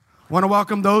Want to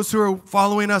welcome those who are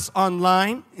following us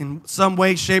online in some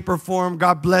way, shape, or form.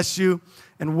 God bless you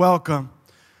and welcome.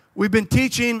 We've been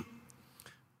teaching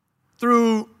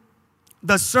through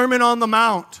the Sermon on the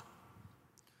Mount,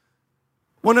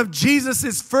 one of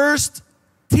Jesus' first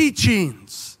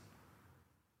teachings.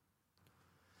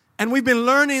 And we've been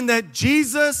learning that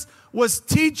Jesus was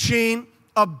teaching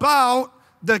about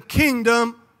the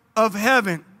kingdom of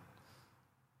heaven.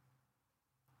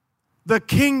 The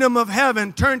kingdom of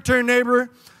heaven. Turn to your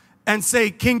neighbor and say,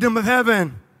 kingdom of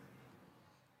heaven.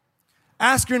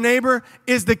 Ask your neighbor,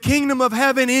 is the kingdom of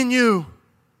heaven in you?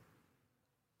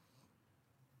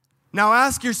 Now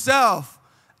ask yourself,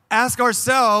 ask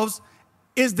ourselves,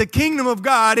 is the kingdom of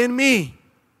God in me?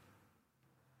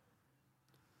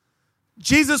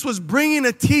 Jesus was bringing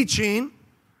a teaching,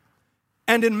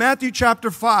 and in Matthew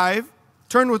chapter 5,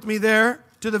 turn with me there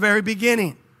to the very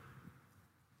beginning.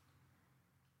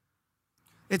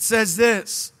 It says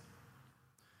this,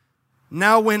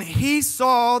 now when he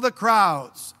saw the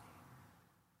crowds,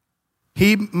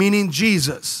 he meaning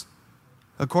Jesus,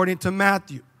 according to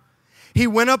Matthew, he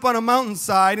went up on a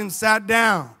mountainside and sat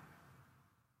down.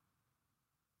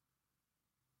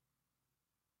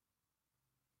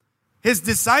 His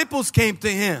disciples came to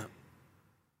him.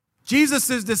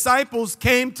 Jesus' disciples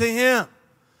came to him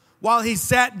while he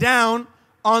sat down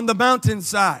on the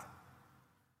mountainside.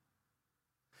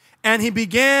 And he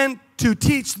began to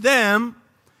teach them,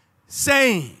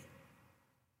 saying,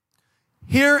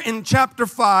 here in chapter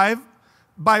 5,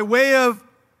 by way of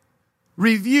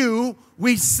review,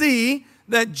 we see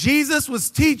that Jesus was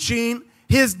teaching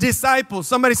his disciples.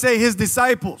 Somebody say his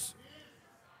disciples.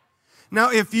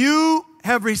 Now, if you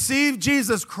have received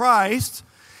Jesus Christ,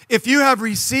 if you have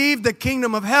received the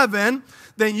kingdom of heaven,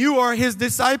 then you are his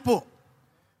disciple.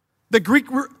 The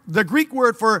Greek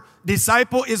word for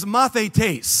disciple is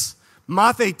mathetes.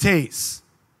 Mathetes.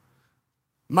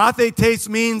 Mathetes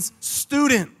means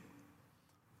student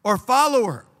or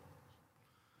follower.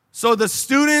 So the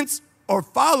students or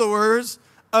followers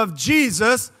of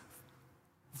Jesus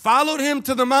followed him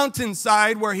to the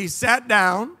mountainside where he sat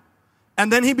down,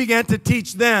 and then he began to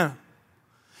teach them.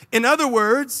 In other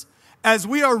words, as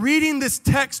we are reading this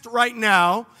text right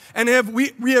now, and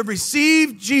we have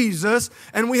received Jesus,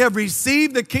 and we have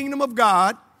received the kingdom of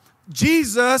God,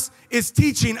 Jesus is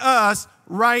teaching us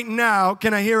right now.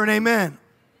 Can I hear an amen?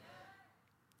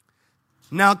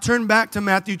 Now turn back to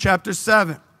Matthew chapter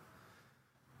 7.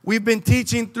 We've been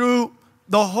teaching through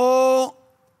the whole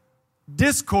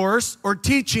discourse or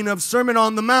teaching of Sermon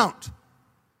on the Mount.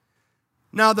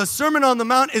 Now the Sermon on the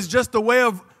Mount is just a way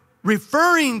of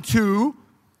referring to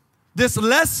this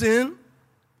lesson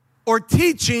or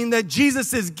teaching that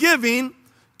Jesus is giving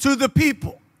to the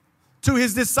people, to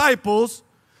his disciples,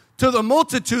 to the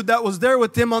multitude that was there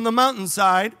with him on the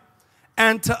mountainside,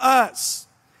 and to us.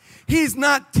 He's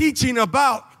not teaching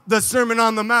about the Sermon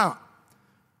on the Mount.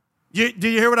 Do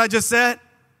you hear what I just said?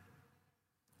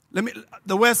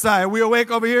 The west side, are we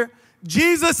awake over here?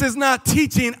 Jesus is not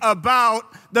teaching about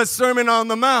the Sermon on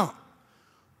the Mount.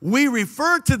 We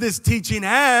refer to this teaching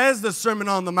as the Sermon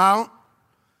on the Mount,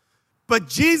 but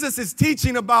Jesus is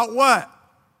teaching about what?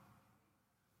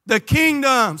 The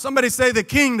kingdom. Somebody say the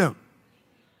kingdom.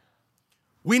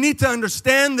 We need to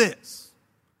understand this.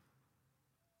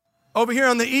 Over here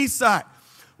on the east side,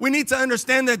 we need to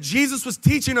understand that Jesus was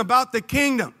teaching about the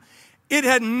kingdom. It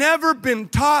had never been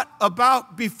taught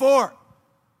about before.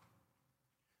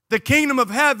 The kingdom of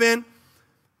heaven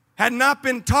had not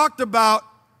been talked about,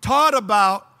 taught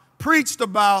about, preached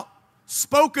about,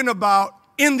 spoken about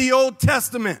in the Old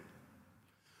Testament.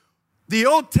 The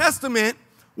Old Testament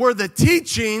were the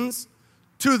teachings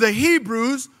to the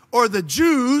Hebrews or the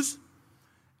Jews,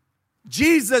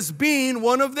 Jesus being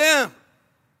one of them.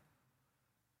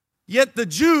 Yet the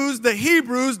Jews, the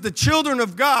Hebrews, the children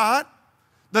of God,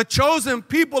 the chosen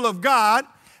people of God,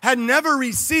 had never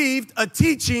received a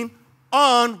teaching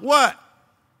on what?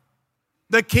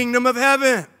 The kingdom of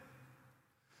heaven.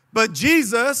 But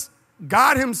Jesus,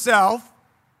 God himself,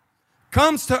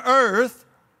 comes to earth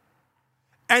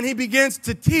and he begins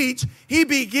to teach. He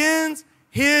begins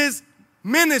his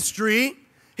ministry,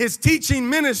 his teaching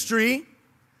ministry,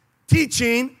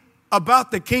 teaching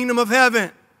about the kingdom of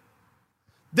heaven.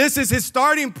 This is his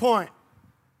starting point.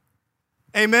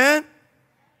 Amen?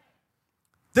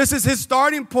 This is his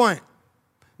starting point.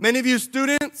 Many of you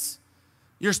students,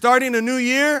 you're starting a new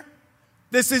year.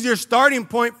 This is your starting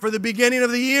point for the beginning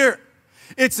of the year.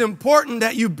 It's important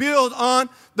that you build on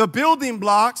the building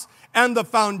blocks and the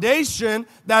foundation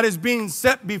that is being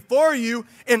set before you.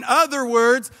 In other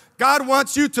words, God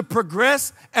wants you to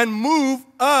progress and move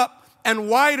up and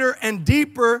wider and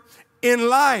deeper in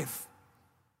life.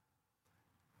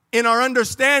 in our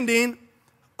understanding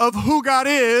of who God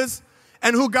is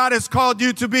and who God has called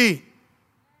you to be.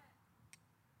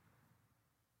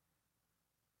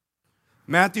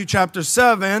 Matthew chapter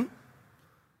 7.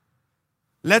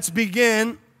 Let's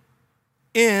begin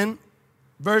in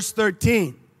verse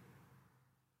 13.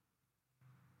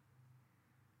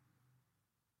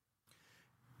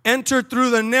 Enter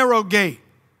through the narrow gate.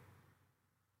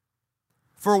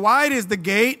 For wide is the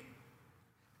gate,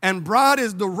 and broad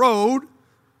is the road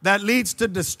that leads to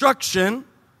destruction,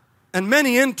 and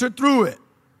many enter through it.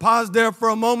 Pause there for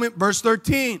a moment, verse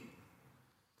 13.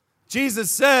 Jesus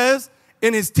says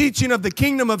in his teaching of the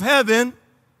kingdom of heaven,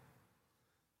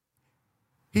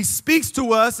 he speaks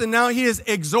to us, and now he is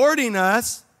exhorting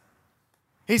us.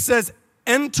 He says,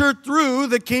 enter through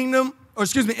the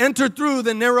enter through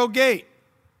the narrow gate.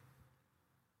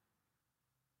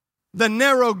 The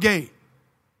narrow gate.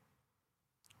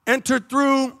 Enter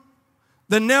through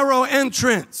the narrow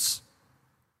entrance.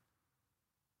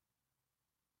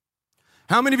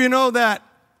 How many of you know that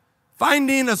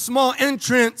finding a small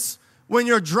entrance when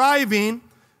you're driving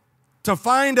to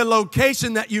find a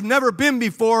location that you've never been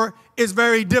before is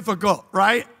very difficult,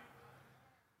 right?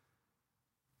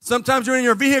 Sometimes you're in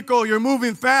your vehicle, you're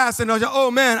moving fast, and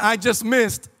oh man, I just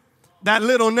missed that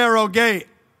little narrow gate.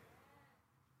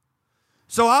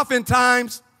 So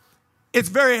oftentimes, it's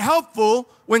very helpful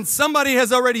when somebody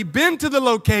has already been to the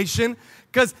location,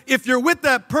 because if you're with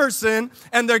that person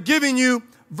and they're giving you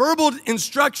verbal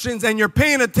instructions and you're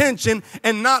paying attention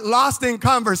and not lost in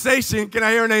conversation, can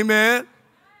I hear an amen?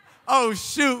 Oh,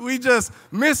 shoot, we just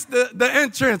missed the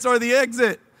entrance or the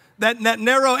exit, that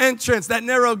narrow entrance, that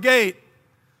narrow gate.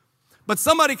 But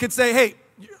somebody could say, hey,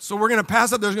 so we're going to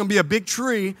pass up, there's going to be a big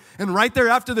tree, and right there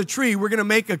after the tree, we're going to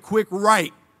make a quick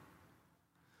right.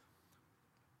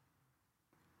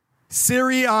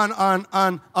 Siri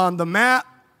on the map,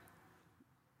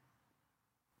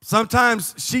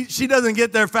 sometimes she doesn't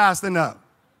get there fast enough.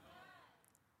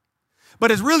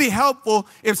 But it's really helpful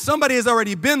if somebody has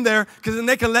already been there, because then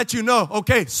they can let you know,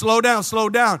 okay, slow down, slow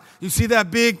down. You see that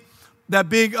big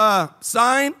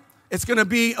sign? It's going to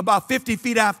be about 50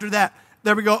 feet after that.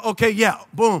 There we go. Okay, yeah,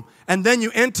 boom. And then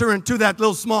you enter into that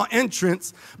little small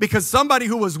entrance because somebody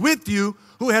who was with you,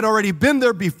 who had already been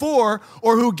there before,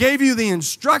 or who gave you the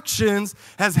instructions,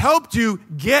 has helped you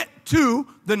get to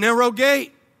the narrow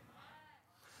gate.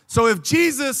 So if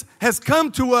Jesus has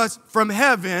come to us from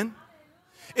heaven,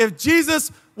 if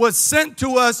Jesus was sent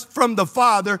to us from the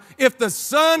Father, if the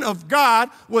Son of God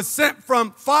was sent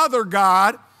from Father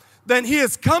God, then he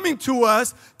is coming to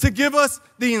us to give us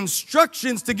the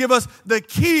instructions, to give us the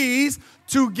keys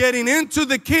to getting into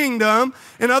the kingdom.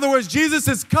 In other words, Jesus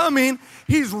is coming.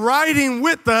 He's riding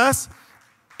with us.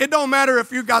 It don't matter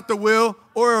if you got the wheel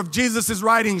or if Jesus is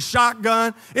riding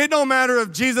shotgun. It don't matter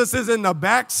if Jesus is in the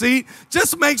back seat.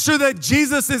 Just make sure that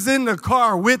Jesus is in the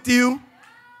car with you.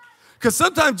 Because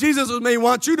sometimes Jesus may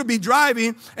want you to be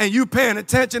driving and you paying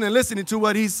attention and listening to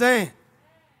what he's saying.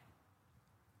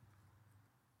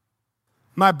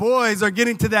 My boys are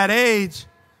getting to that age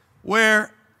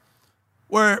where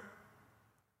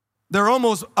they're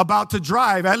almost about to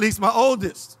drive, at least my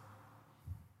oldest.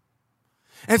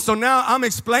 And so now I'm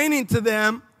explaining to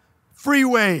them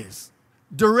freeways,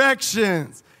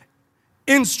 directions,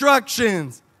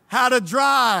 instructions, how to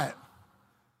drive,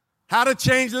 how to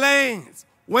change lanes,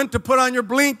 when to put on your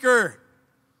blinker.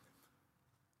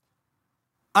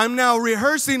 I'm now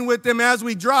rehearsing with them as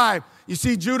we drive. You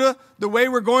see, Judah, the way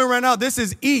we're going right now, this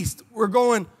is east. We're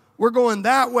going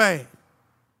that way.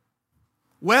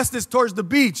 West is towards the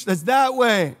beach. That's that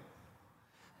way.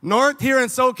 North here in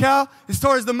SoCal is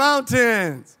towards the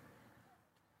mountains.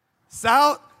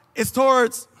 South is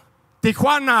towards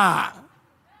Tijuana.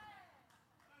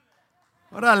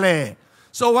 Órale.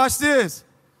 So watch this.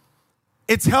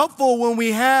 It's helpful when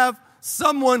we have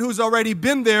someone who's already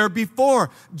been there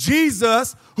before.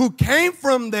 Jesus, who came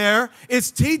from there, is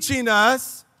teaching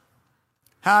us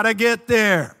how to get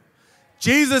there.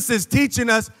 Jesus is teaching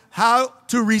us how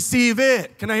to receive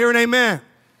it. Can I hear an amen?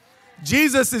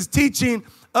 Jesus is teaching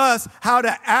us how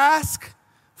to ask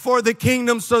for the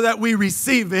kingdom so that we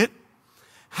receive it,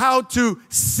 how to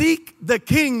seek the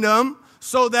kingdom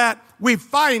so that we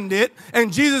find it,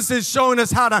 and Jesus is showing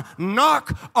us how to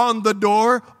knock on the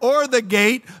door or the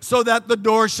gate so that the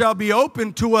door shall be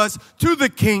open to us to the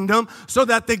kingdom, so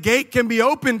that the gate can be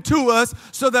open to us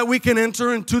so that we can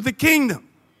enter into the kingdom.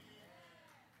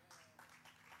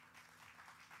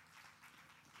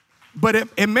 But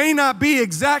it may not be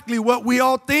exactly what we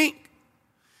all think.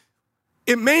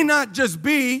 It may not just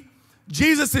be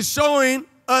Jesus is showing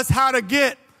us how to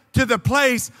get to the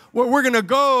place where we're going to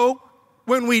go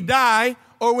when we die,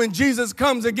 or when Jesus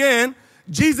comes again,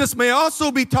 Jesus may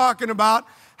also be talking about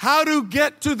how to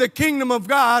get to the kingdom of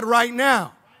God right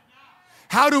now.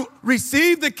 How to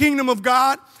receive the kingdom of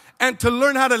God and to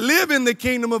learn how to live in the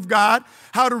kingdom of God,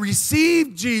 how to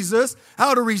receive Jesus,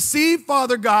 how to receive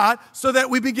Father God, so that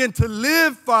we begin to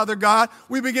live Father God.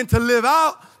 We begin to live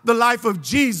out the life of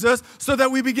Jesus so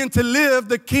that we begin to live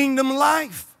the kingdom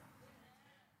life.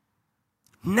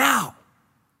 Now,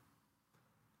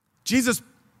 Jesus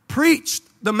preached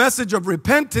the message of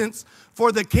repentance,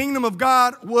 for the kingdom of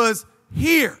God was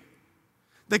here.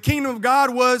 The kingdom of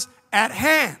God was at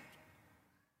hand.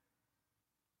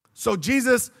 So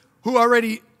Jesus, who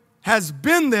already has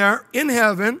been there in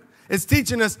heaven, is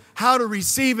teaching us how to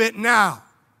receive it now.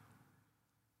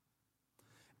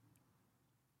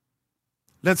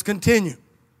 Let's continue.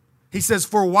 He says,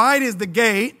 for wide is the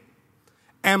gate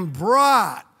and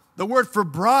broad. The word for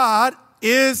broad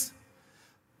is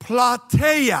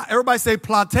plateia. Everybody say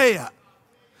plateia.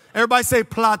 Everybody say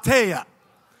plateia.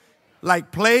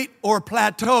 Like plate or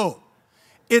plateau.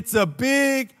 It's a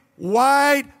big,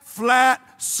 wide,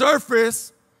 flat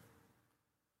surface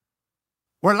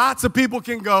where lots of people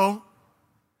can go.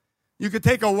 You could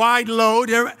take a wide load.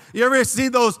 You ever see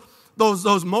those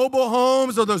mobile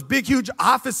homes or those big, huge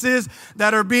offices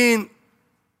that are being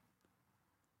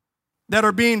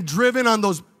driven on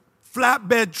those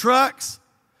flatbed trucks?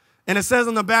 And it says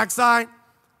on the backside,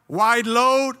 wide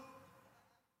load.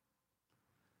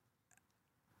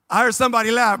 I heard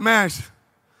somebody laugh. Man,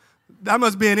 that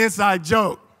must be an inside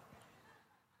joke.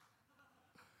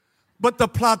 But the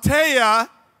plateia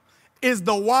is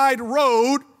the wide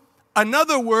road.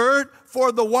 Another word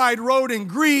for the wide road in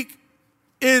Greek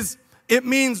is, it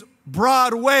means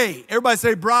broad way. Everybody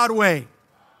say Broadway.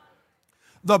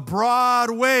 The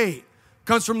broad way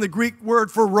comes from the Greek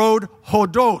word for road,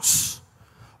 hodos.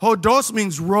 Hodos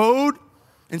means road.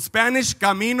 In Spanish,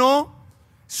 camino,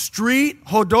 street.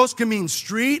 Hodos can mean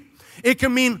street. It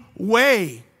can mean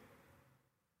way.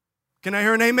 Can I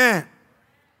hear an amen?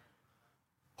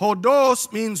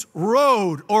 Hodos means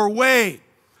road or way.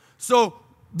 So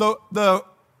the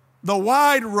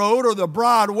wide road or the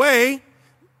broad way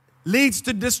leads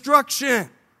to destruction.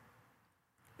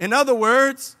 In other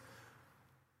words,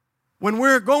 when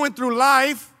we're going through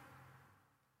life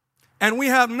and we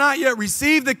have not yet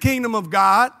received the kingdom of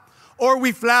God, or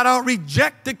we flat out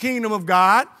reject the kingdom of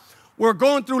God, we're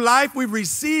going through life, we've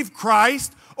received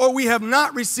Christ, or we have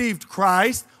not received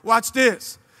Christ. Watch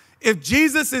this. If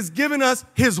Jesus is giving us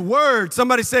his word,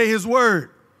 somebody say his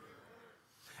word,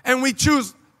 and we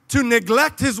choose to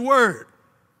neglect his word,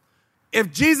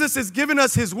 if Jesus is giving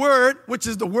us his word, which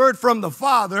is the word from the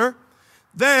Father,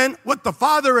 then what the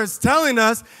Father is telling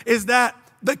us is that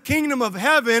the kingdom of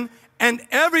heaven and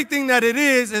everything that it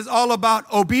is all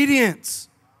about obedience.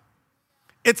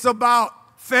 It's about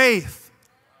faith.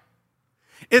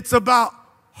 It's about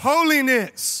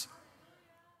holiness.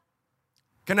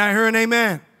 Can I hear an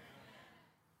amen?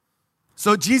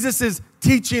 So Jesus is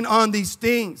teaching on these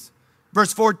things.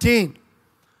 Verse 14,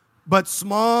 but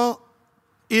small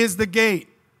is the gate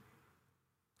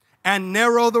and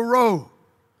narrow the road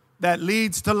that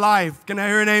leads to life. Can I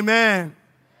hear an amen?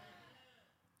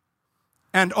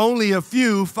 And only a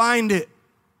few find it.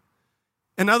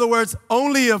 In other words,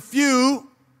 only a few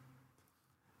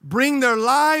bring their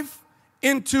life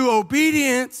into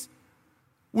obedience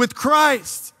with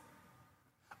Christ.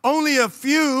 Only a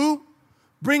few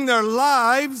bring their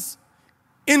lives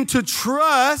into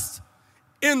trust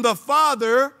in the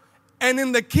Father and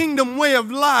in the kingdom way of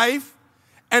life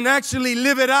and actually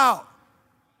live it out.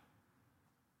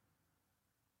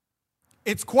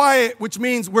 It's quiet, which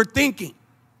means we're thinking.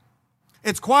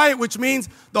 It's quiet, which means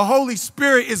the Holy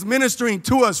Spirit is ministering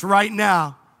to us right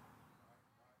now.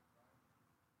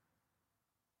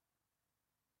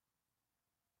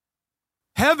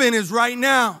 Heaven is right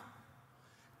now.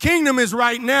 Kingdom is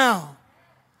right now.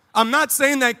 I'm not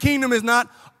saying that kingdom is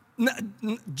not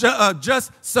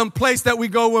just some place that we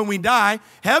go when we die.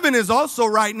 Heaven is also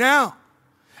right now.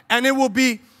 And it will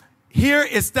be here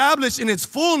established in its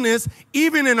fullness,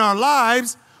 even in our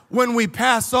lives when we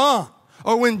pass on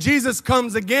or when Jesus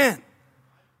comes again.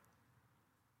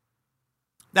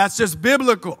 That's just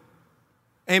biblical.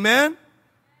 Amen?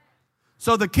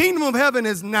 So the kingdom of heaven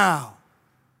is now.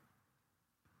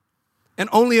 And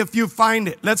only a few find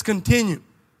it. Let's continue.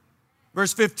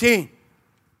 Verse 15.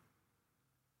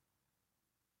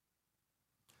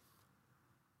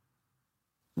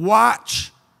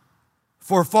 Watch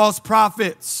for false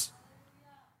prophets.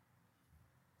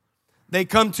 They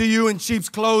come to you in sheep's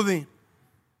clothing,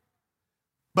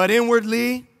 but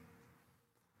inwardly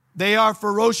they are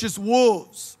ferocious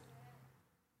wolves.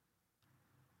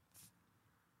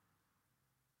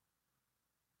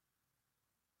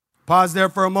 Pause there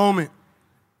for a moment.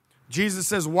 Jesus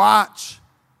says, watch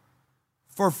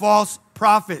for false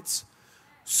prophets.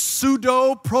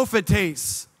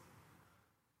 Pseudo-prophetes.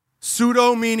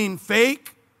 Pseudo meaning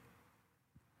fake.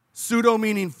 Pseudo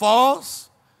meaning false.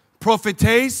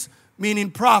 Prophetes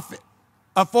meaning prophet.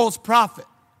 A false prophet.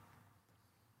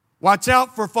 Watch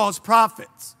out for false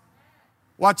prophets.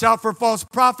 Watch out for false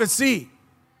prophecy.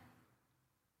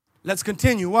 Let's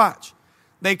continue. Watch.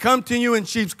 They come to you in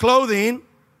sheep's clothing,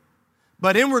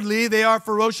 but inwardly they are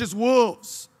ferocious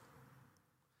wolves.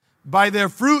 By their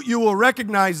fruit you will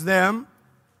recognize them.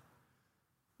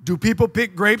 Do people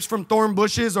pick grapes from thorn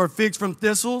bushes or figs from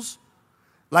thistles?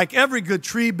 Like every good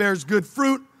tree bears good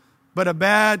fruit, but a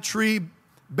bad tree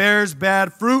bears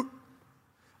bad fruit.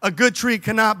 A good tree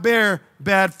cannot bear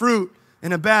bad fruit,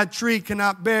 and a bad tree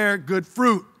cannot bear good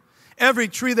fruit. Every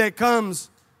tree that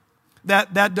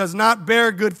does not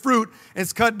bear good fruit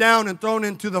is cut down and thrown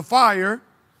into the fire.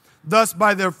 Thus,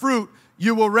 by their fruit,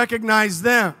 you will recognize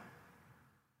them.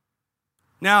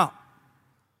 Now,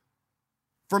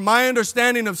 from my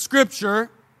understanding of Scripture,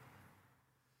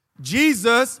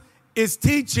 Jesus is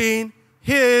teaching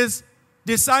his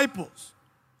disciples.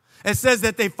 It says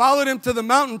that they followed him to the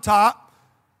mountaintop.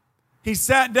 He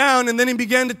sat down and then he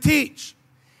began to teach.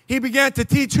 He began to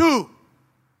teach who?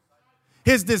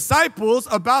 His disciples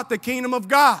about the kingdom of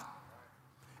God.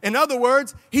 In other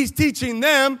words, he's teaching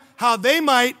them how they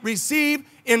might receive,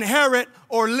 inherit,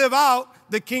 or live out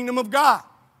the kingdom of God.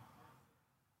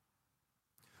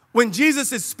 When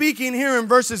Jesus is speaking here in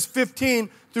verses 15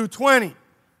 through 20,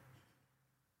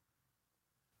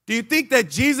 do you think that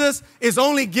Jesus is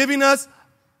only giving us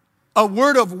a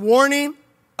word of warning,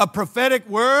 a prophetic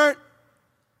word,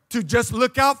 to just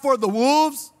look out for the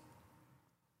wolves?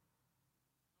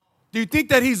 Do you think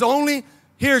that he's only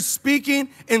here speaking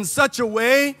in such a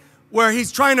way where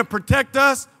he's trying to protect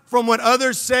us from what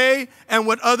others say and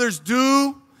what others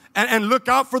do, and look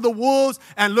out for the wolves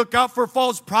and look out for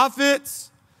false prophets?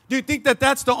 Do you think that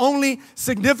that's the only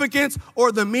significance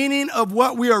or the meaning of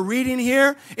what we are reading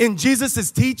here in Jesus'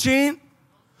 teaching?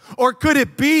 Or could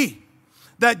it be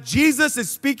that Jesus is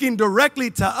speaking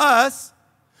directly to us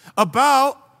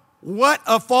about what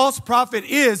a false prophet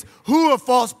is, who a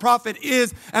false prophet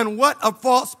is, and what a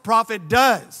false prophet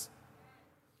does?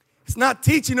 It's not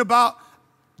teaching about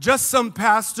just some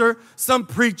pastor, some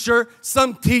preacher,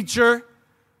 some teacher,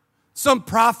 some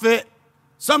prophet,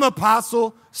 some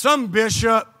apostle, some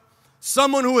bishop,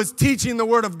 someone who is teaching the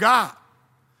word of God.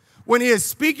 When he is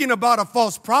speaking about a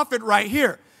false prophet right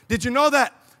here, did you know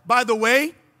that, by the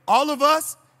way, all of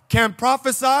us can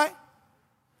prophesy?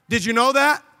 Did you know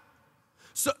that?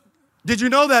 So, did you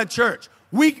know that, church?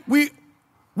 We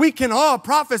can all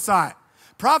prophesy.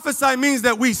 Prophesy means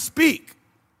that we speak.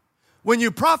 When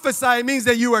you prophesy, it means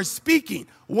that you are speaking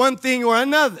one thing or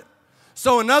another.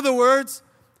 So in other words,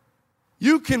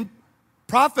 you can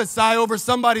prophesy over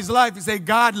somebody's life and say,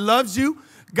 God loves you.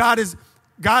 God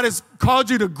has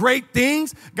called you to great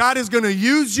things. God is going to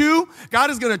use you. God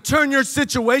is going to turn your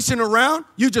situation around.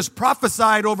 You just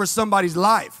prophesied over somebody's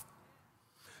life.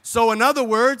 So in other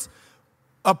words,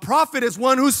 a prophet is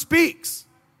one who speaks.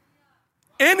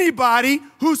 Anybody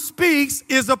who speaks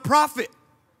is a prophet.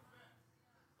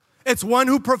 It's one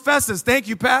who professes. Thank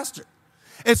you, Pastor.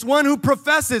 It's one who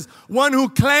professes, one who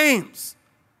claims.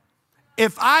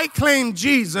 If I claim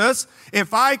Jesus,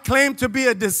 if I claim to be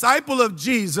a disciple of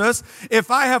Jesus,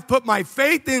 if I have put my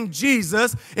faith in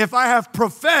Jesus, if I have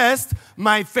professed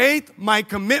my faith, my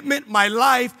commitment, my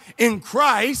life in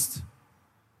Christ,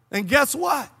 then guess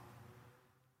what?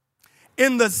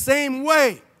 In the same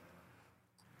way,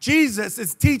 Jesus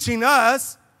is teaching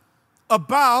us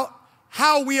about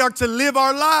how we are to live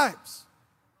our lives.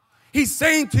 He's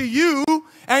saying to you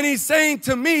and he's saying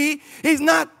to me, he's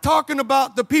not talking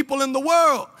about the people in the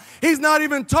world. He's not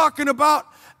even talking about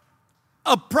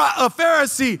a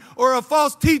Pharisee or a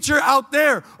false teacher out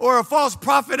there or a false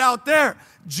prophet out there.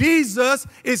 Jesus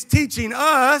is teaching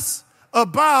us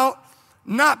about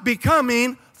not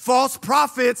becoming false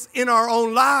prophets in our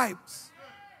own lives.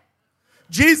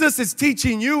 Jesus is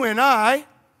teaching you and I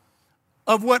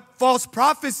of what false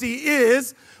prophecy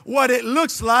is, what it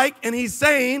looks like, and he's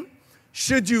saying,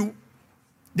 should you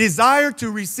desire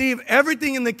to receive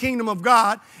everything in the kingdom of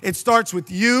God, it starts with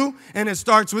you and it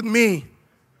starts with me.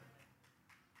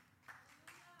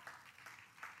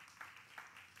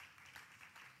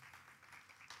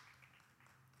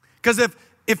 Because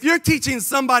if you're teaching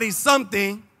somebody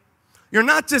something, you're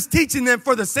not just teaching them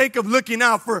for the sake of looking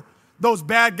out for those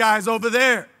bad guys over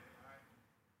there.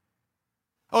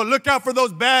 Oh, look out for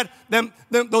those bad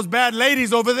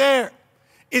ladies over there.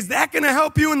 Is that going to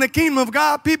help you in the kingdom of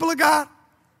God, people of God?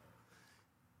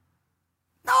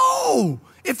 No.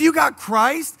 If you got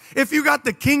Christ, if you got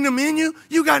the kingdom in you,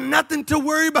 you got nothing to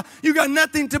worry about. You got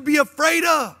nothing to be afraid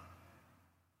of.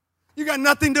 You got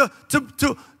nothing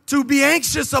to be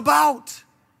anxious about.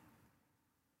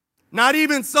 Not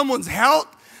even someone's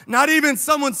health, not even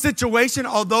someone's situation,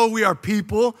 although we are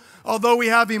people, although we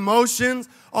have emotions,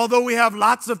 although we have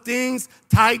lots of things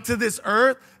tied to this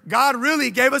earth. God really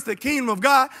gave us the kingdom of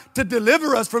God to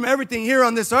deliver us from everything here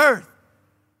on this earth.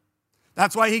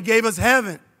 That's why he gave us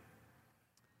heaven.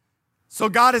 So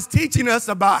God is teaching us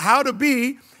about how to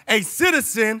be a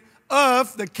citizen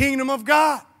of the kingdom of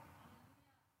God.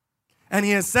 And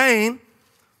he is saying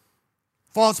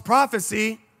false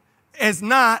prophecy is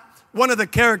not one of the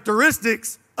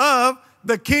characteristics of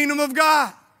the kingdom of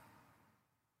God.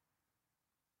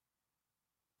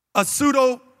 A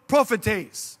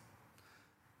pseudo-prophetess,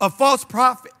 a false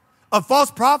prophet. A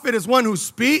false prophet is one who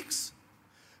speaks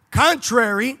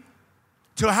contrary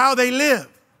to how they live.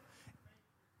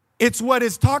 It's what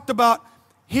is talked about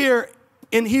here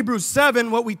in Hebrews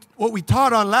 7, what we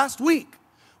taught on last week.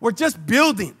 We're just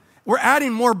building. We're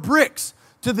adding more bricks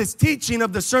to this teaching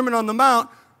of the Sermon on the Mount,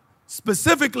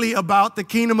 specifically about the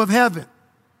kingdom of heaven.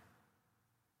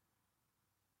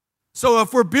 So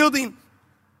if we're building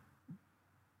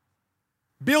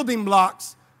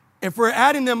blocks, if we're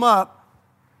adding them up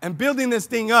and building this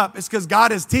thing up, it's because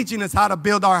God is teaching us how to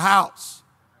build our house.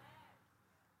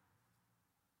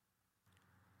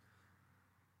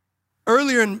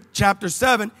 Earlier in chapter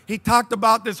 7, he talked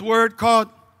about this word called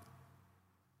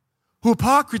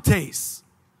hypocrites.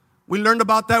 We learned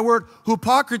about that word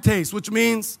hypocrites, which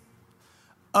means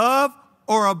of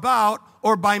or about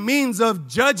or by means of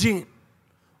judging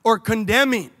or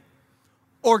condemning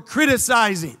or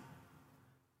criticizing.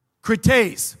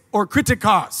 Krites or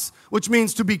kritikos, which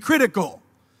means to be critical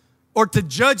or to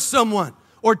judge someone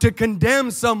or to condemn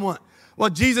someone.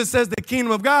 Well, Jesus says the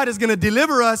kingdom of God is going to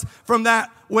deliver us from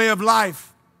that way of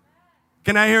life.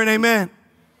 Can I hear an amen?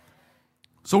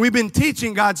 So we've been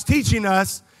teaching, God's teaching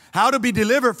us how to be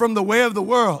delivered from the way of the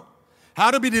world,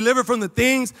 how to be delivered from the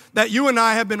things that you and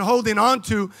I have been holding on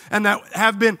to and that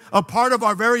have been a part of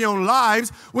our very own lives,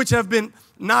 which have been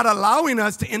not allowing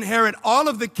us to inherit all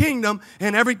of the kingdom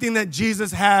and everything that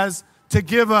Jesus has to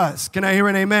give us. Can I hear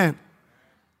an amen?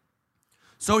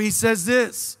 So he says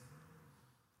this,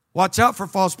 watch out for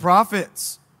false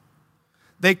prophets.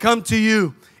 They come to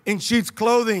you in sheep's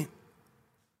clothing,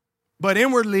 but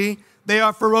inwardly they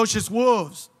are ferocious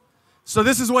wolves. So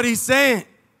this is what he's saying.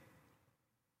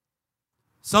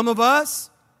 Some of us,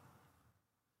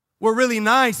 we're really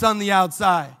nice on the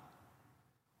outside.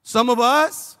 Some of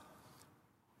us,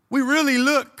 we really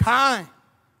look kind.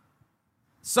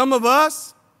 Some of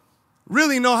us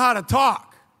really know how to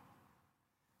talk.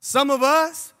 Some of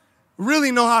us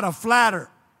really know how to flatter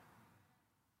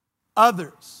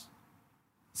others.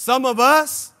 Some of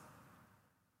us,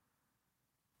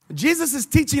 Jesus is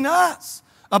teaching us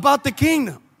about the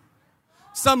kingdom.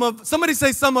 Somebody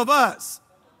say some of us.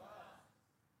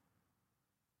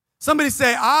 Somebody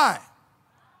say I.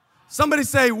 Somebody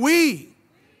say we.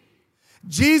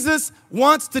 Jesus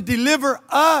wants to deliver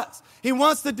us. He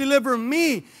wants to deliver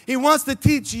me. He wants to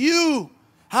teach you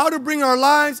how to bring our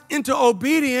lives into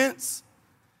obedience,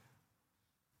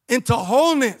 into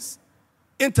wholeness,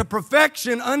 into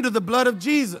perfection under the blood of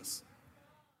Jesus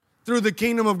through the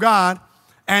kingdom of God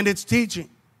and its teaching.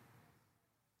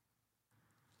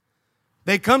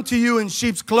 They come to you in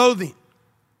sheep's clothing.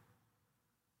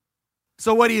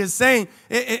 So what he is saying,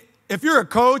 if you're a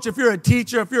coach, if you're a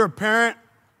teacher, if you're a parent,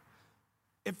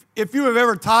 if you have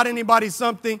ever taught anybody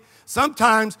something,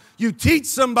 sometimes you teach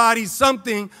somebody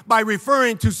something by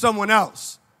referring to someone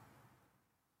else.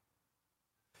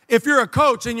 If you're a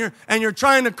coach and you're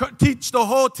trying to teach the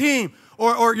whole team,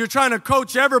 or you're trying to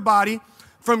coach everybody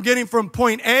from getting from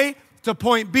point A to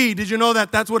point B, did you know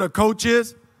that that's what a coach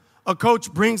is? A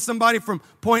coach brings somebody from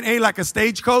point A like a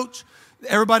stagecoach.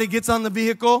 Everybody gets on the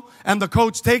vehicle and the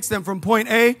coach takes them from point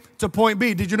A to point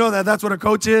B. Did you know that that's what a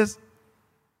coach is?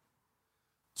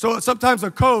 So sometimes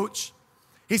a coach,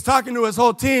 he's talking to his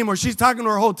whole team or she's talking to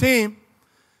her whole team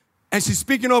and she's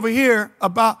speaking over here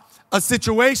about a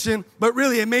situation, but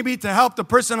really it may be to help the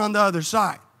person on the other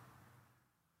side.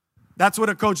 That's what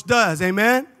a coach does,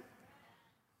 amen?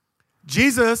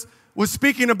 Jesus was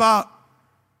speaking about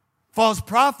false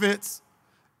prophets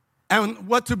and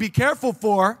what to be careful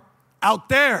for out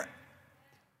there.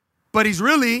 But he's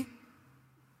really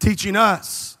teaching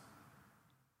us.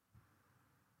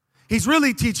 He's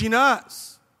really teaching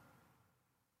us.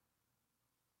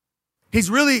 He's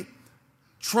really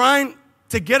trying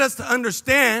to get us to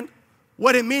understand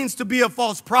what it means to be a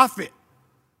false prophet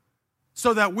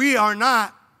so that we are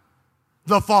not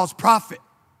the false prophet.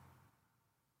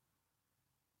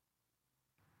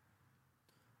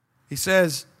 He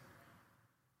says,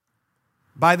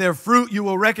 by their fruit you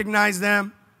will recognize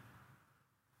them.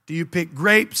 Do you pick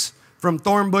grapes from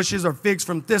thorn bushes or figs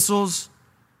from thistles?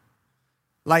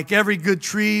 Like every good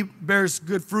tree bears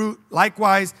good fruit,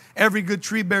 likewise, every good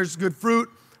tree bears good fruit,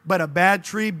 but a bad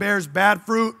tree bears bad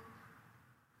fruit.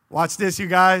 Watch this, you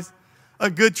guys.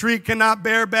 A good tree cannot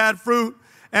bear bad fruit,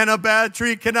 and a bad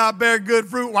tree cannot bear good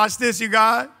fruit. Watch this, you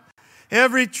guys.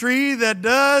 Every tree that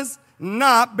does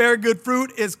not bear good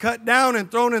fruit is cut down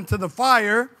and thrown into the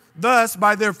fire. Thus,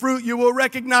 by their fruit you will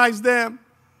recognize them.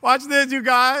 Watch this, you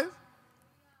guys.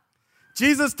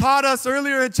 Jesus taught us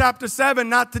earlier in chapter 7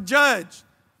 not to judge.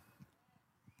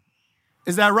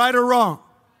 Is that right or wrong?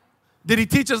 Did he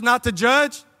teach us not to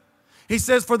judge? He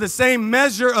says, for the same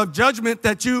measure of judgment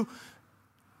that you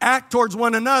act towards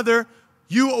one another,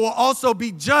 you will also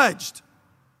be judged.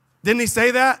 Didn't he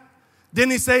say that?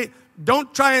 Didn't he say,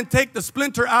 don't try and take the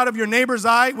splinter out of your neighbor's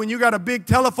eye when you got a big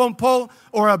telephone pole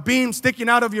or a beam sticking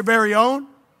out of your very own?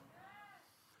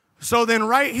 So then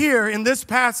right here in this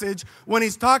passage, when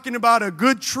he's talking about a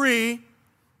good tree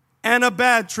and a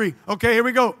bad tree. Okay, here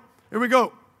we go. Here we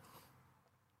go.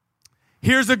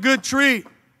 Here's a good tree.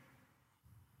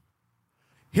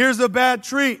 Here's a bad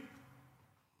tree.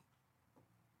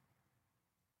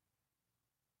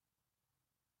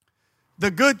 The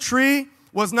good tree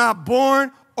was not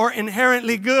born or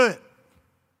inherently good.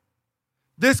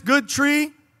 This good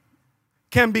tree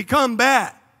can become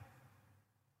bad.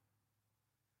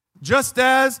 Just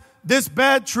as this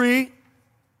bad tree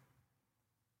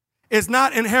is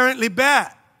not inherently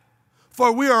bad.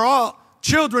 For we are all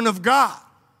children of God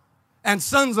and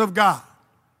sons of God.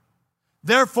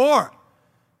 Therefore,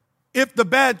 if the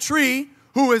bad tree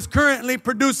who is currently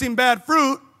producing bad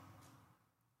fruit,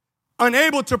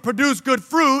 unable to produce good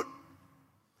fruit,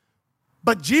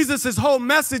 but Jesus' whole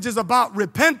message is about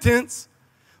repentance,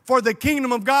 for the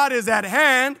kingdom of God is at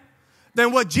hand,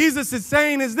 then what Jesus is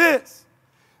saying is this: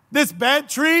 this bad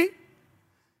tree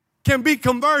can be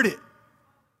converted.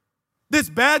 This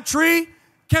bad tree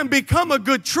can become a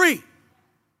good tree.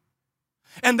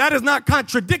 And that is not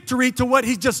contradictory to what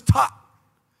he just taught.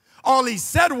 All he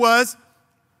said was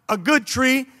a good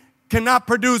tree cannot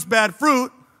produce bad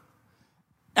fruit,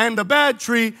 and a bad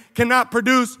tree cannot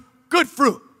produce good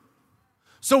fruit.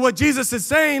 So what Jesus is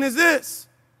saying is this: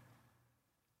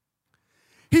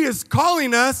 he is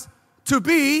calling us to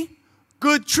be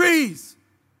good trees.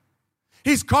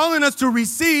 He's calling us to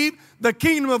receive the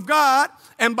kingdom of God,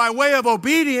 and by way of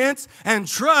obedience and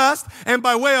trust, and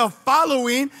by way of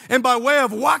following, and by way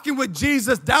of walking with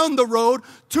Jesus down the road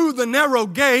to the narrow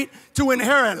gate to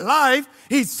inherit life,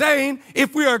 he's saying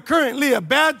if we are currently a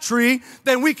bad tree,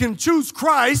 then we can choose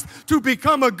Christ to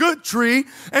become a good tree,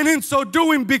 and in so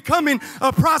doing, becoming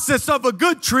a process of a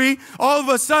good tree, all of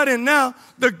a sudden now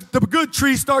the good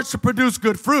tree starts to produce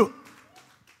good fruit.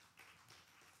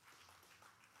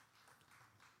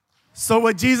 So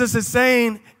what Jesus is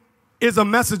saying is a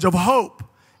message of hope.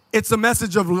 It's a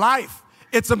message of life.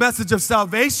 It's a message of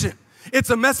salvation. It's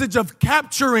a message of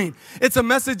capturing. It's a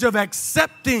message of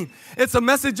accepting. It's a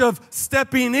message of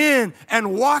stepping in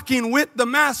and walking with the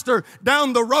master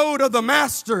down the road of the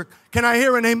master. Can I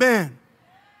hear an amen?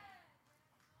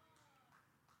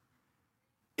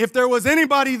 If there was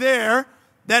anybody there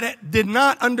that did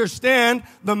not understand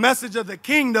the message of the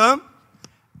kingdom,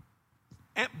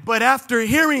 but after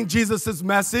hearing Jesus'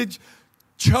 message,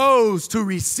 chose to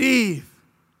receive,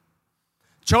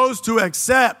 chose to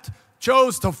accept,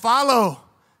 chose to follow,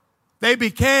 they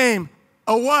became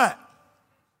a what?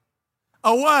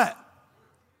 A what?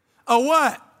 A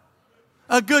what?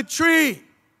 A good tree.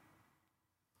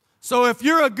 So if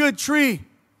you're a good tree,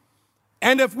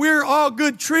 and if we're all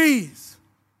good trees,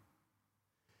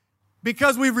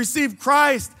 because we've received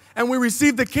Christ and we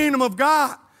received the kingdom of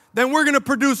God, then we're going to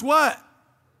produce what?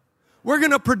 We're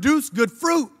going to produce good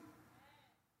fruit.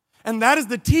 And that is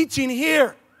the teaching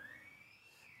here.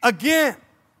 Again,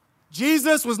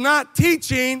 Jesus was not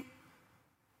teaching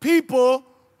people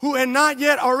who had not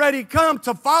yet already come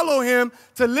to follow him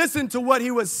to listen to what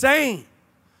he was saying.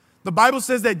 The Bible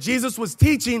says that Jesus was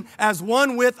teaching as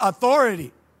one with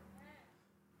authority.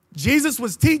 Jesus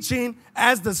was teaching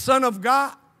as the Son of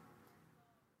God.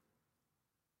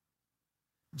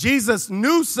 Jesus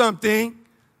knew something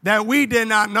that we did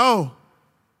not know.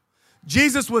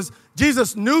 Jesus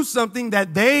knew something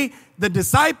that the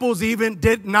disciples even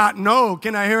did not know.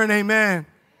 Can I hear an amen?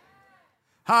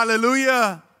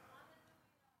 Hallelujah.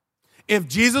 If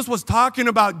Jesus was talking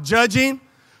about judging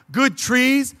good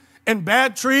trees and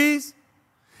bad trees,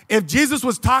 if Jesus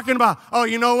was talking about, oh,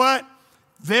 you know what?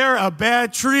 they're a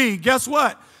bad tree. Guess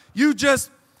what? You just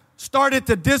started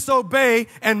to disobey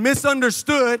and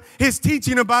misunderstood his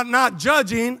teaching about not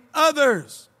judging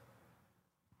others.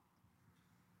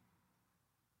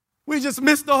 We just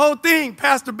missed the whole thing,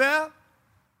 Pastor Bev.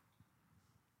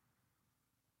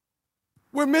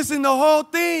 We're missing the whole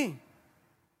thing.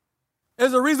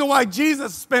 There's a reason why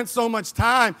Jesus spent so much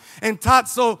time and taught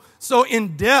so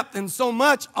in depth and so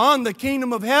much on the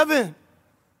kingdom of heaven.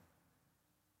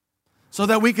 So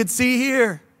that we could see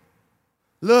here.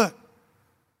 Look,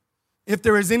 if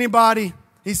there is anybody,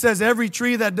 he says, every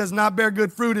tree that does not bear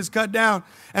good fruit is cut down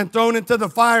and thrown into the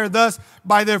fire. Thus,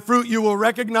 by their fruit you will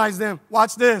recognize them.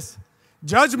 Watch this.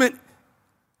 Judgment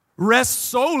rests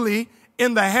solely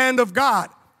in the hand of God.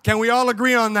 Can we all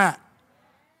agree on that?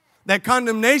 That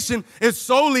condemnation is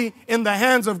solely in the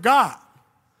hands of God,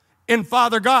 in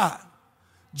Father God.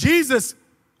 Jesus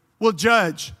will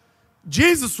judge.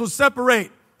 Jesus will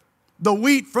separate the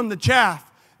wheat from the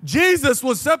chaff. Jesus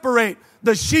will separate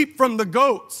the sheep from the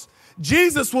goats.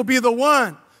 Jesus will be the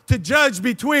one to judge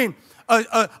between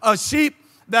a sheep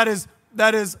that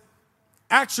is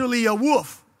actually a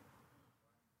wolf.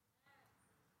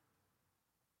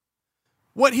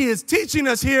 What he is teaching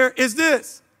us here is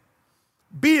this.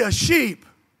 Be a sheep.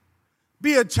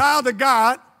 Be a child of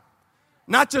God,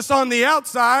 not just on the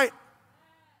outside,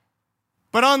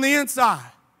 but on the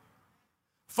inside.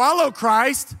 Follow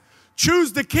Christ,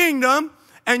 choose the kingdom,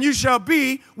 and we shall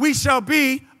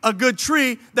be a good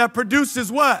tree that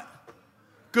produces what?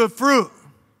 Good fruit.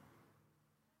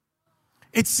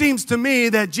 It seems to me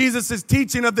that Jesus'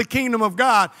 teaching of the kingdom of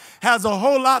God has a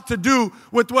whole lot to do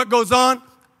with what goes on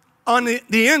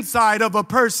the inside of a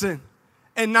person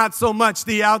and not so much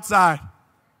the outside.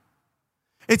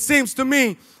 It seems to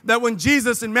me that when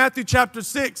Jesus in Matthew chapter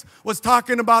 6 was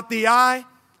talking about the eye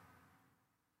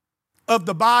of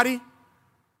the body,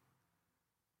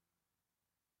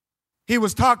 he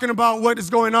was talking about what is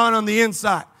going on the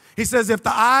inside. He says, if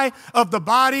the eye of the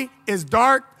body is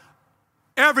dark,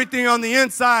 everything on the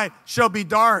inside shall be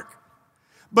dark.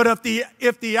 But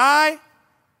if the eye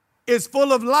is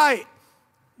full of light,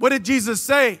 what did Jesus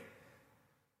say?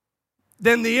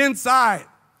 Then the inside,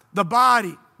 the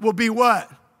body, will be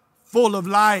what? Full of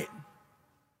light.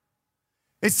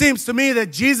 It seems to me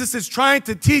that Jesus is trying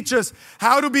to teach us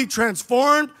how to be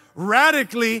transformed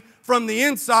radically from the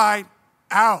inside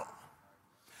out.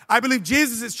 I believe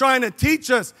Jesus is trying to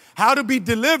teach us how to be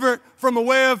delivered from a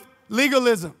way of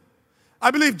legalism.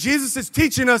 I believe Jesus is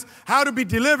teaching us how to be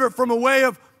delivered from a way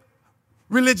of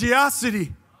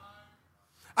religiosity.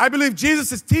 I believe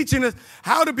Jesus is teaching us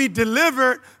how to be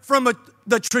delivered from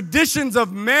the traditions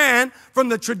of man, from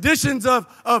the traditions of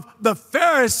the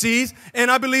Pharisees.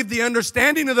 And I believe the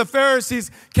understanding of the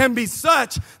Pharisees can be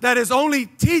such that is only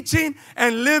teaching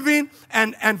and living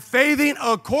and faithing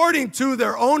according to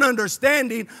their own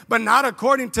understanding, but not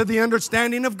according to the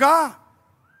understanding of God.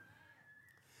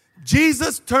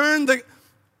 Jesus turned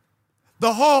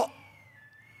the whole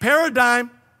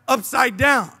paradigm upside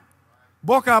down,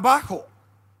 boca abajo.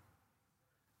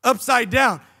 Upside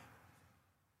down,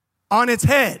 on its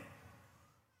head.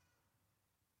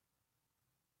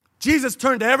 Jesus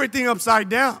turned everything upside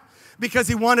down because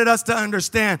he wanted us to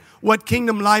understand what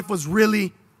kingdom life was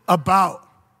really about,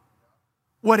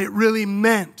 what it really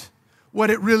meant, what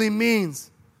it really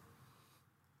means.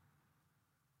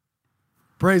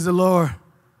 Praise the Lord.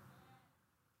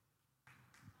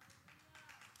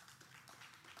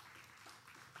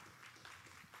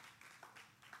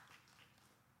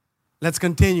 Let's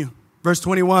continue. Verse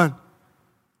 21.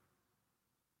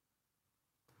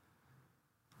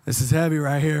 This is heavy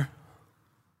right here.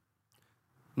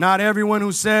 Not everyone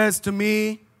who says to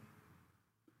me,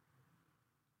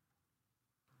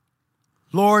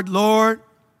 Lord, Lord,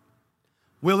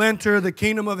 will enter the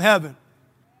kingdom of heaven,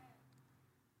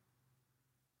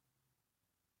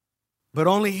 but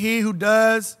only he who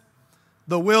does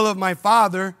the will of my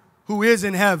Father who is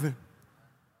in heaven.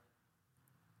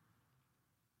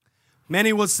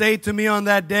 Many will say to me on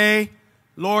that day,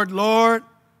 Lord, Lord,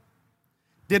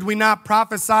 did we not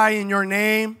prophesy in your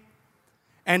name,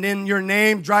 and in your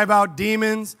name drive out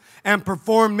demons and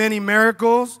perform many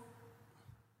miracles?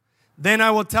 Then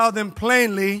I will tell them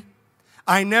plainly,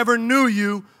 I never knew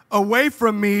you. Away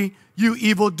from me, you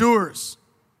evildoers.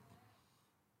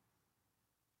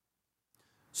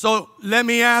 So let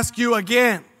me ask you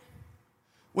again.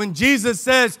 When Jesus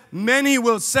says, many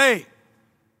will say,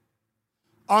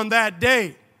 on that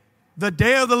day, the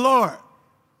day of the Lord.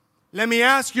 Let me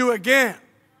ask you again.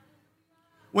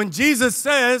 When Jesus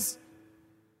says,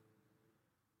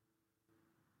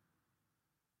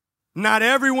 not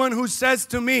everyone who says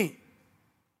to me,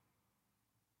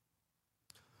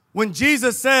 When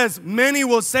Jesus says, many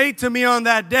will say to me on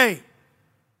that day,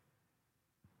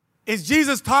 is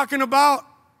Jesus talking about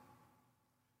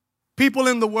people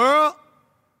in the world?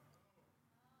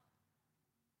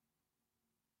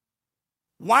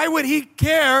 Why would he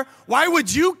care? Why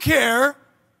would you care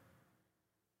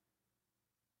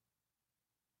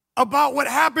about what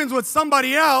happens with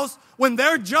somebody else when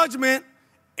their judgment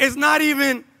is not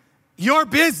even your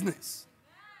business?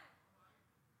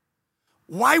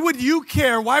 Why would you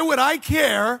care? Why would I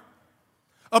care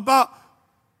about,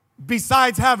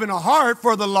 besides having a heart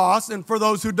for the lost and for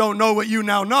those who don't know what you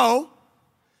now know,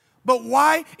 but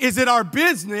why is it our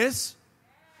business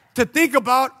to think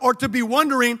about or to be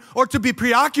wondering or to be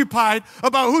preoccupied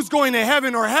about who's going to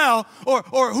heaven or hell or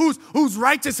who's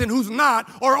righteous and who's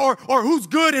not or who's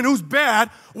good and who's bad?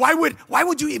 Why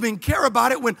would you even care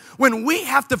about it when we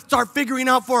have to start figuring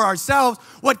out for ourselves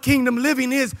what kingdom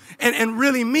living is and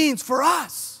really means for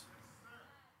us?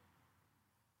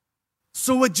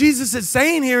 So what Jesus is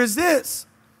saying here is this: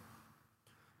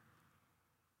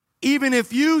 even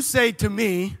if you say to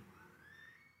me,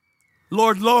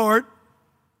 Lord, Lord,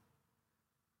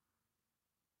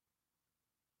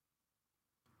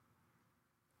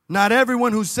 not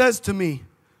everyone who says to me,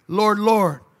 Lord,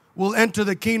 Lord, will enter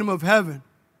the kingdom of heaven.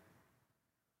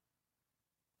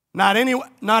 Not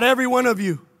every one of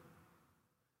you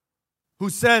who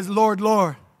says, Lord,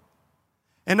 Lord.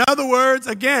 In other words,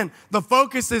 again, the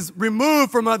focus is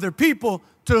removed from other people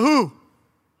to who?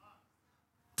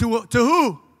 To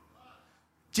who?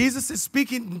 Jesus is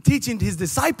speaking and teaching his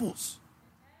disciples.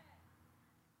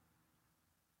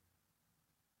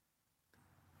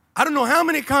 I don't know how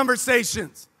many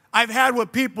conversations I've had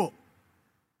with people.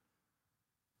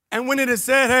 And when it is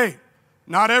said, hey,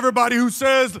 not everybody who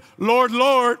says, Lord,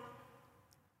 Lord,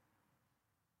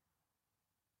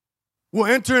 will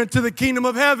enter into the kingdom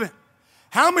of heaven.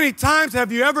 How many times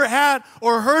have you ever had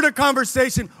or heard a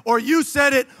conversation, or you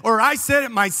said it, or I said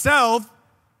it myself,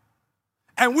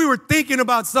 and we were thinking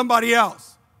about somebody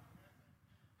else?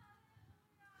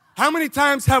 How many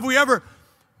times have we ever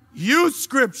used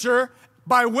scripture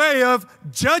by way of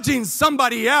judging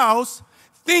somebody else,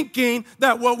 thinking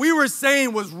that what we were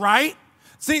saying was right,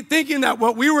 thinking that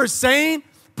what we were saying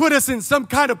put us in some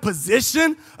kind of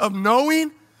position of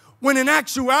knowing, when in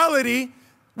actuality,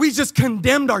 we just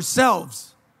condemned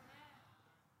ourselves.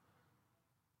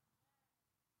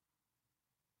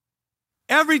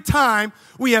 Every time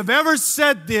we have ever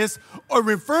said this or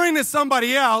referring to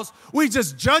somebody else, we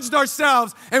just judged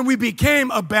ourselves and we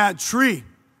became a bad tree.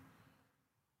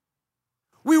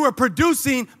 We were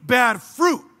producing bad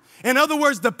fruit. In other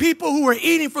words, the people who were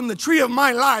eating from the tree of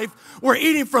my life were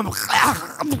eating from...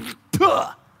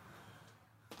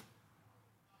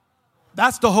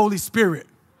 That's the Holy Spirit.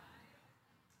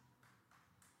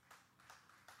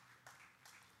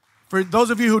 For those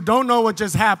of you who don't know what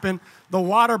just happened, the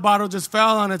water bottle just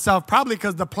fell on itself, probably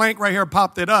because the plank right here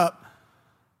popped it up,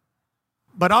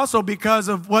 but also because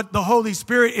of what the Holy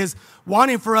Spirit is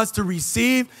wanting for us to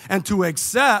receive and to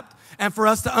accept and for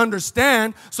us to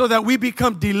understand, so that we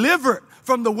become delivered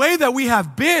from the way that we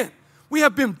have been. We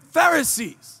have been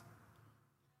Pharisees.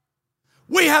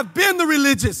 We have been the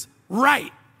religious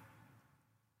right.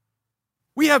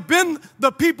 We have been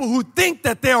the people who think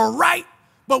that they are right,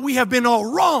 but we have been all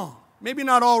wrong. Maybe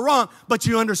not all wrong, but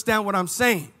you understand what I'm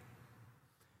saying.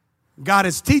 God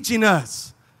is teaching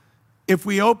us, if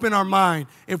we open our mind,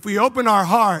 if we open our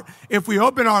heart, if we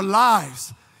open our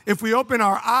lives, if we open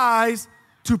our eyes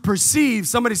to perceive.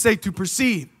 Somebody say to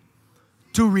perceive.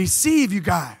 To receive, you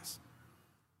guys.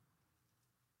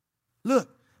 Look,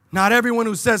 not everyone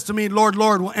who says to me, Lord,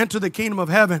 Lord, will enter the kingdom of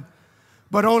heaven,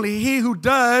 but only he who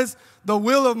does the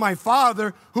will of my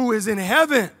Father who is in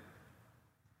heaven.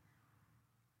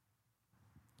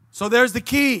 So there's the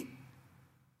key.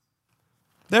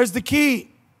 There's the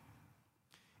key.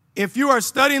 If you are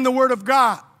studying the Word of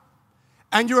God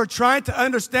and you are trying to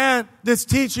understand this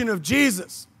teaching of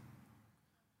Jesus,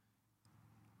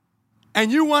 and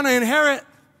you want to inherit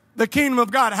the kingdom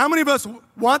of God. How many of us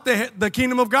want the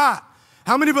kingdom of God?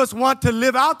 How many of us want to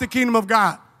live out the kingdom of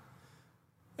God?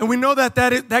 And we know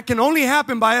that can only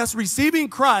happen by us receiving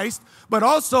Christ, but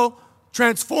also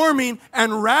transforming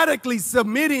and radically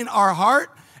submitting our heart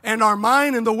and our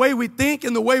mind and the way we think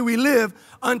and the way we live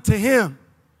unto Him.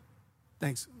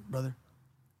 Thanks, brother.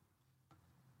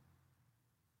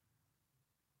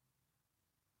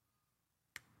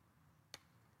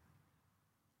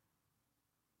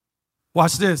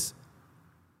 Watch this.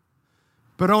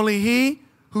 But only he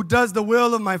who does the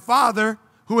will of my Father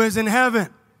who is in heaven.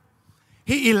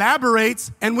 He elaborates,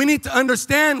 and we need to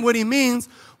understand what he means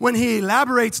when he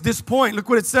elaborates this point. Look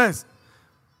what it says.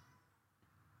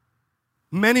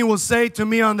 Many will say to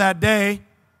me on that day,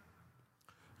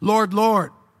 Lord,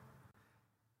 Lord,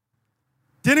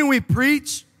 didn't we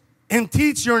preach and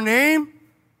teach your name?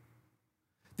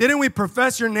 Didn't we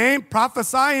profess your name,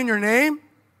 prophesy in your name,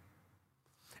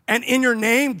 and in your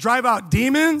name drive out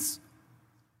demons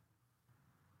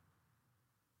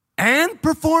and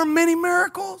perform many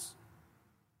miracles?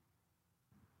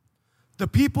 The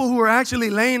people who are actually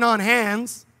laying on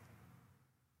hands,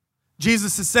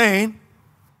 Jesus is saying,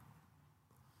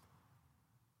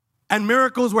 and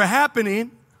miracles were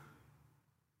happening,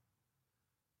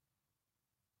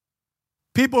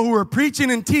 people who were preaching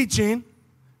and teaching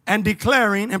and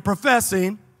declaring and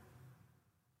professing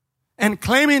and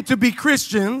claiming to be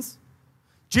Christians.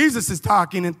 Jesus is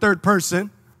talking in third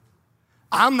person.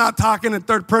 I'm not talking in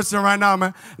third person right now,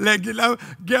 man.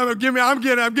 I'm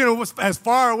getting as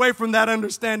far away from that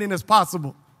understanding as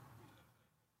possible.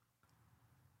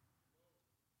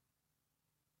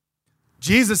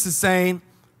 Jesus is saying,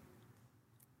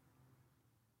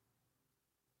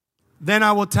 then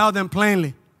I will tell them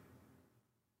plainly,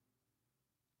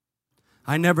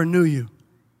 I never knew you.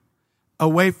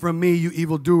 Away from me, you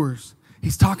evildoers.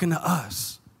 He's talking to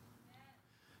us.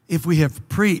 If we have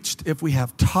preached, if we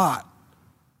have taught,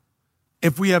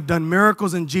 if we have done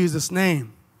miracles in Jesus'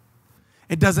 name,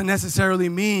 it doesn't necessarily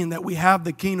mean that we have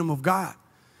the kingdom of God.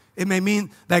 It may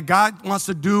mean that God wants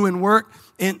to do and work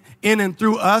in and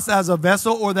through us as a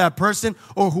vessel or that person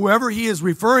or whoever he is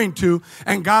referring to,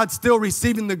 and God's still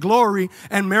receiving the glory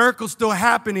and miracles still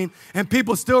happening and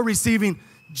people still receiving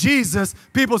Jesus,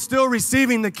 people still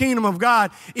receiving the kingdom of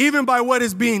God, even by what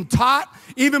is being taught,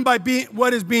 even by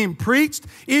what is being preached,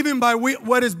 even by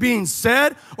what is being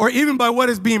said, or even by what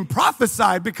is being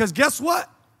prophesied. Because guess what?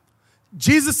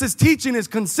 Jesus' teaching is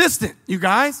consistent, you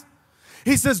guys.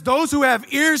 He says, those who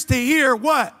have ears to hear,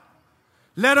 what?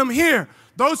 Let them hear.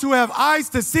 Those who have eyes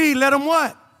to see, let them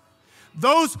what?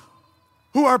 Those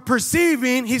who are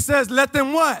perceiving, he says, let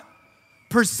them what?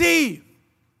 Perceive.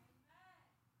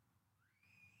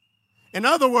 In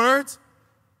other words,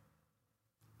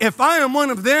 if I am one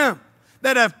of them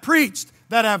that have preached,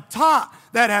 that have taught,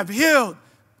 that have healed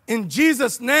in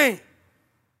Jesus' name,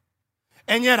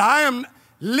 and yet I am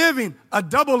living a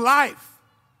double life,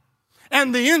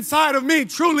 and the inside of me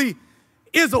truly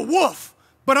is a wolf,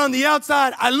 but on the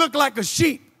outside I look like a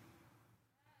sheep.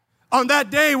 On that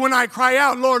day when I cry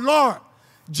out, Lord, Lord,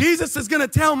 Jesus is going to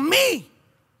tell me,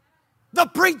 the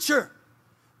preacher,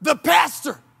 the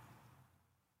pastor,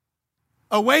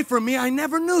 away from me, I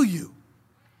never knew you,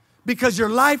 because your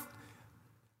life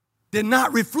did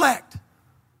not reflect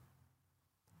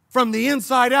from the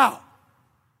inside out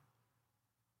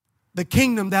the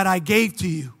kingdom that I gave to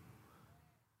you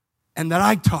and that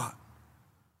I taught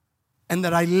and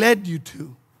that I led you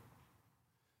to.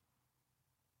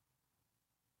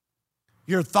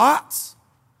 Your thoughts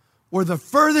were the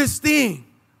furthest thing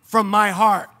from my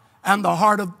heart and the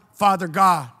heart of Father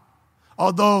God.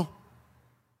 Although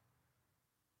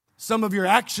some of your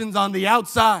actions on the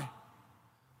outside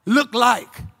look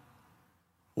like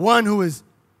one who is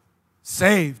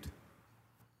saved,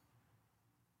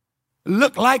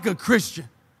 look like a Christian,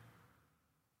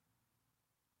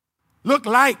 look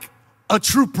like a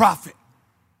true prophet.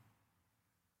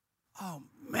 Oh,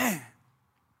 man.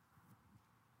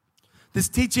 This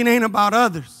teaching ain't about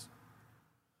others.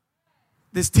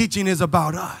 This teaching is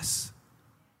about us.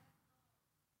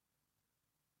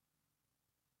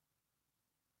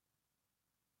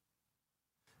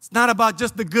 It's not about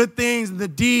just the good things and the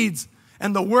deeds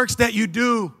and the works that you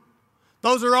do.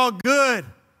 Those are all good.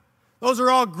 Those are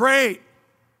all great.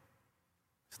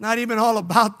 It's not even all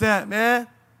about that, man.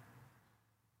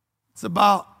 It's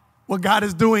about what God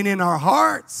is doing in our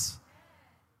hearts.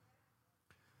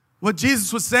 What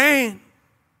Jesus was saying.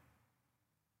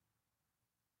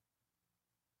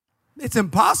 It's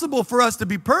impossible for us to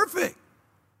be perfect.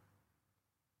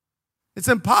 It's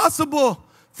impossible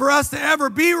for us to ever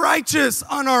be righteous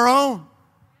on our own.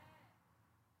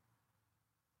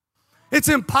 It's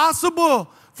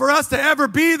impossible for us to ever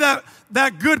be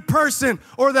that good person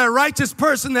or that righteous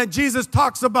person that Jesus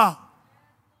talks about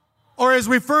or is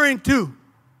referring to.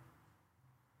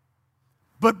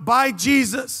 But by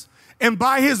Jesus and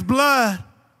by his blood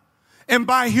and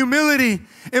by humility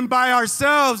and by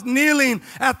ourselves kneeling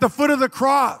at the foot of the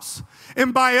cross,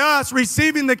 and by us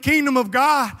receiving the kingdom of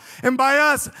God, and by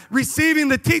us receiving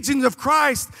the teachings of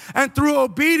Christ, and through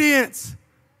obedience,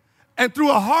 and through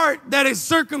a heart that is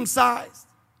circumcised,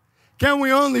 can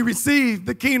we only receive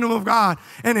the kingdom of God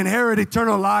and inherit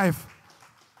eternal life.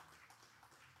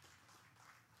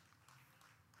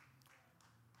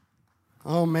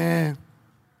 Oh, man.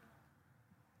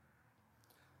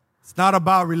 It's not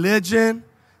about religion.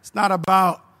 It's not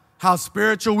about how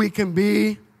spiritual we can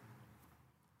be.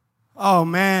 Oh,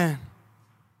 man.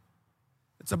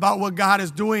 It's about what God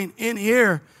is doing in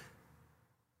here.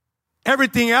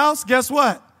 Everything else, guess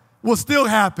what? Will still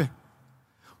happen.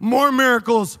 More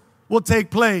miracles will take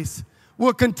place.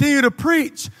 We'll continue to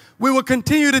preach. We will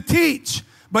continue to teach.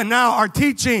 But now our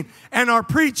teaching and our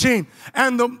preaching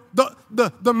and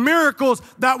the miracles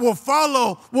that will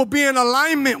follow will be in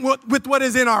alignment with what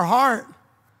is in our heart.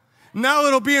 Now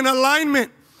it'll be in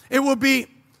alignment. It will be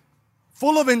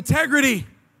full of integrity.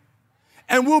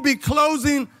 And we'll be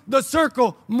closing the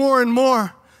circle more and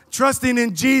more, trusting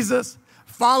in Jesus,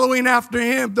 following after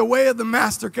him, the way of the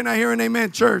master. Can I hear an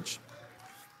amen, church?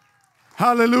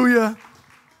 Hallelujah.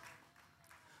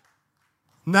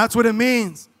 And that's what it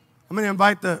means. I'm going to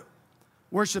invite the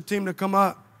worship team to come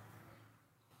up.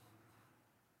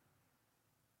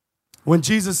 When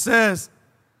Jesus says,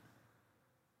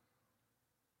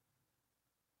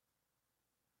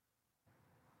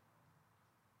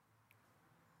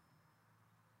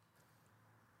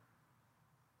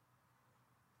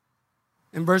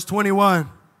 in verse 21,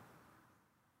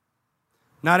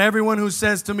 not everyone who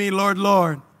says to me, Lord,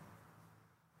 Lord,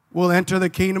 will enter the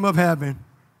kingdom of heaven,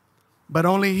 but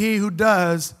only he who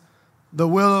does the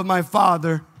will of my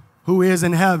Father who is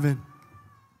in heaven.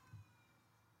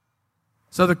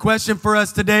 So the question for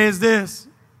us today is this: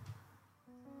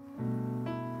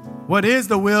 what is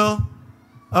the will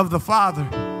of the Father?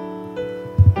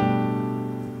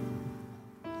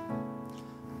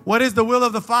 What is the will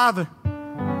of the Father?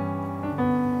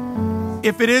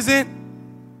 If it isn't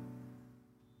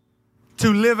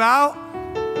to live out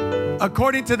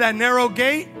according to that narrow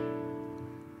gate,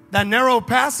 that narrow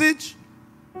passage,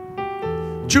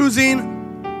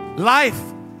 choosing life,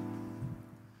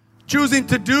 choosing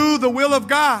to do the will of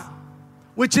God,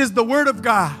 which is the Word of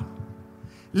God,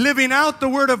 living out the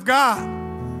Word of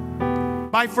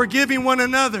God by forgiving one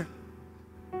another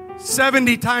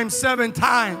 70 times, 7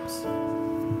 times.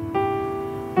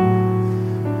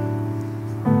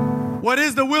 What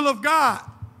is the will of God?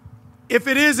 If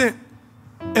it isn't,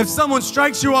 if someone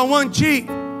strikes you on one cheek,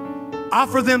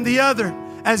 offer them the other,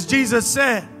 as Jesus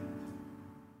said.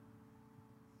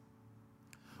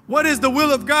 What is the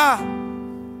will of God?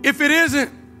 If it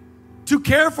isn't to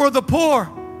care for the poor,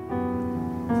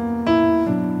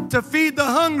 to feed the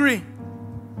hungry,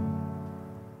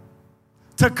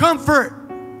 to comfort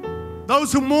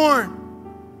those who mourn,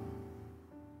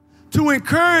 to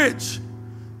encourage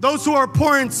those who are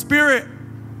poor in spirit.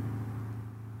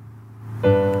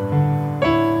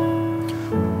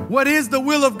 What is the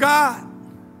will of God?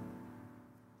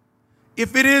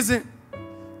 If it isn't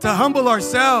to humble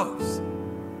ourselves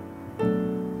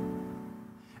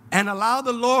and allow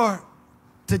the Lord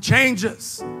to change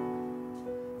us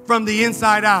from the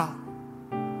inside out.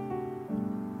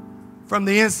 From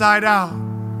the inside out.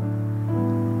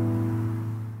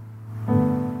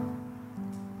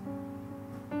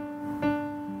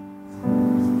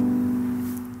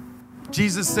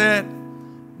 Jesus said,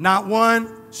 not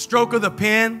one stroke of the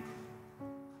pen,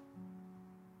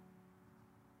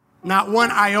 not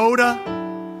one iota,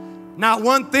 not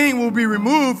one thing will be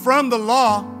removed from the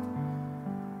law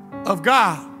of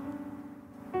God.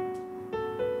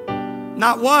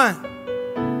 Not one.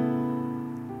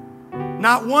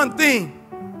 Not one thing.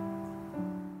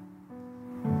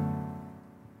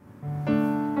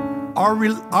 Our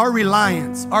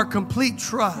reliance, our complete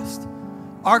trust,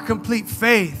 our complete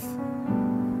faith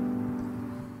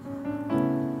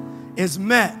is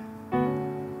met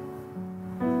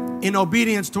in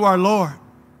obedience to our Lord.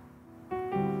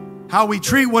 How we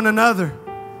treat one another.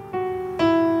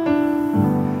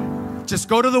 Just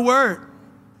go to the Word.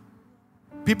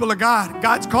 People of God,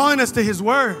 God's calling us to His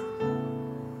Word.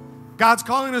 God's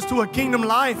calling us to a kingdom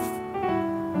life.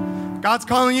 God's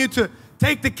calling you to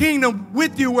take the kingdom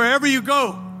with you wherever you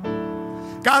go.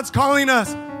 God's calling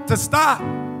us to stop,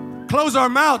 close our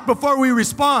mouth before we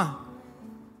respond.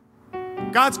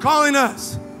 God's calling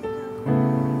us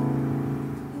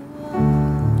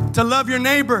to love your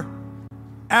neighbor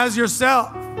as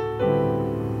yourself.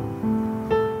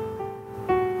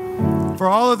 For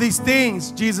all of these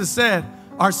things, Jesus said,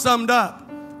 are summed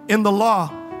up in the law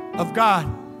of God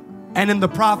and in the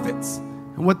prophets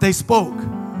and what they spoke.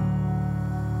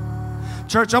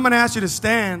 Church, I'm going to ask you to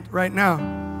stand right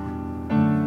now.